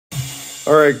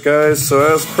Alright guys,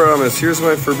 so as promised, here's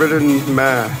my forbidden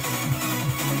math.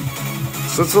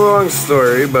 So it's a long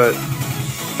story, but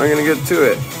I'm gonna get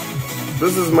to it.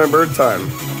 This is my birth time.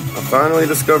 I finally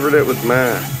discovered it with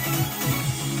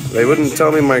math. They wouldn't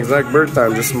tell me my exact birth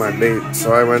time, just my date.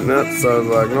 So I went nuts, so I was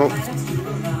like,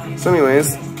 nope. So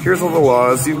anyways, here's all the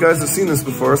laws. You guys have seen this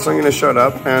before, so I'm gonna shut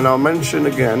up and I'll mention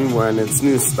again when it's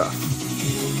new stuff.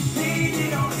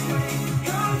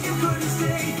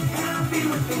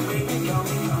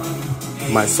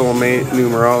 My soulmate,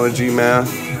 numerology,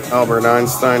 math. Albert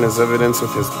Einstein as evidence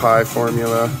with his pi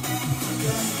formula.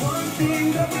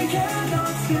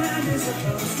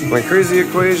 My crazy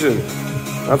equation.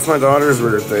 That's my daughter's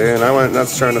birthday, and I went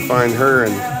nuts trying to find her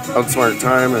and outsmart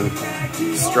time and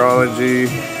astrology,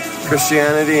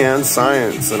 Christianity, and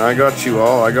science. And I got you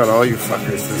all. I got all you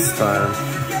fuckers this time.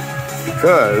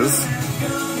 Because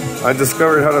I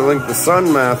discovered how to link the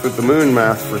sun math with the moon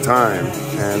math for time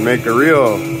and make a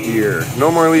real year.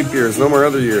 No more leap years, no more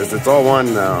other years. It's all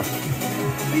one now.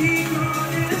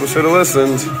 People should have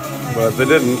listened, but they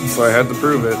didn't, so I had to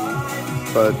prove it.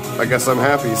 But I guess I'm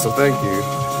happy, so thank you.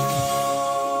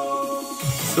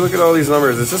 So look at all these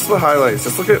numbers. It's just the highlights.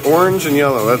 Just look at orange and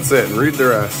yellow. That's it. And read the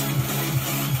rest.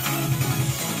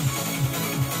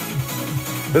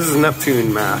 This is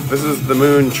Neptune math. This is the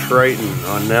moon Triton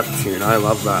on Neptune. I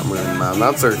love that moon, man.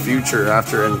 That's our future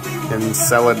after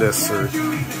Enceladus or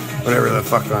whatever the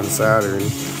fuck on Saturn.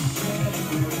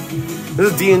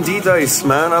 This is D&D dice,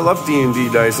 man. I love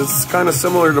D&D dice. It's kind of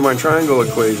similar to my triangle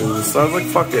equations. So I was like,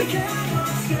 fuck it.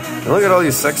 And look at all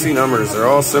these sexy numbers. They're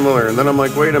all similar. And then I'm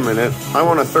like, wait a minute. I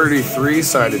want a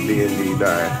 33-sided D&D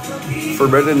die.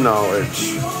 Forbidden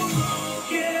knowledge.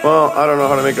 Well, I don't know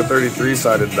how to make a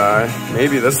 33-sided die.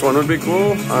 Maybe this one would be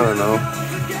cool? I don't know.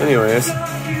 Anyways,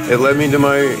 it led me to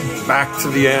back to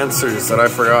the answers that I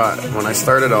forgot when I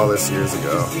started all this years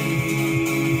ago.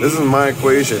 This is my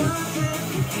equation.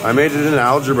 I made it in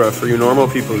algebra for you normal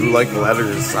people who like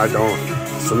letters. I don't.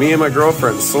 So me and my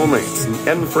girlfriend, soulmates.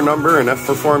 N for number and F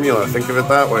for formula. Think of it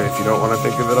that way if you don't want to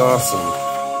think of it awesome.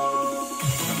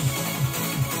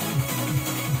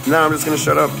 Now I'm just going to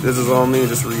shut up. This is all new.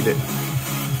 Just read it.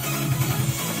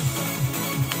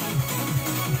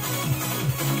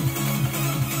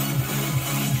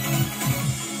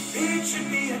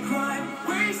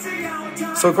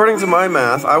 So according to my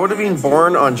math, I would have been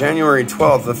born on January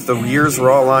 12th if the years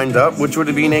were all lined up, which would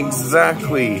have been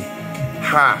exactly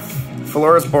half.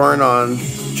 Flora's born on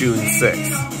June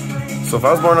 6th. So if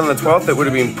I was born on the 12th, it would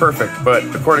have been perfect. But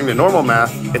according to normal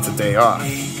math, it's a day off.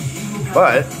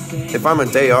 But if I'm a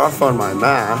day off on my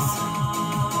math,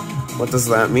 what does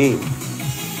that mean?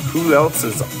 Who else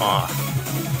is off?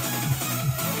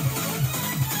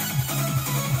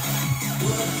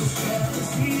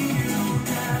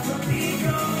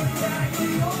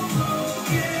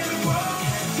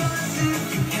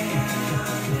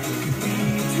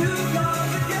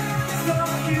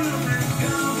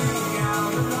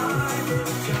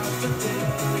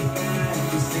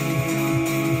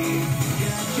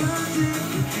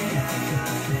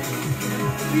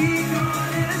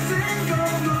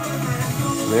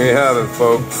 There you have it,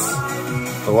 folks.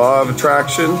 The law of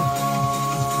attraction.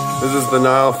 This is the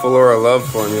Niall love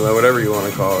formula, whatever you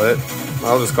want to call it.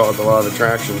 I'll just call it the law of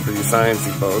attraction for you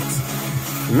sciencey folks.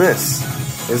 And this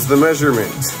is the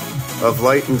measurement of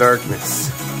light and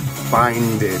darkness.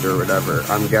 Binded or whatever,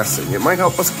 I'm guessing. It might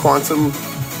help us quantum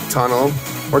tunnel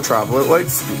or travel at light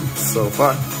speed. So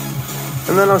fuck.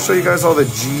 And then I'll show you guys all the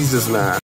Jesus math.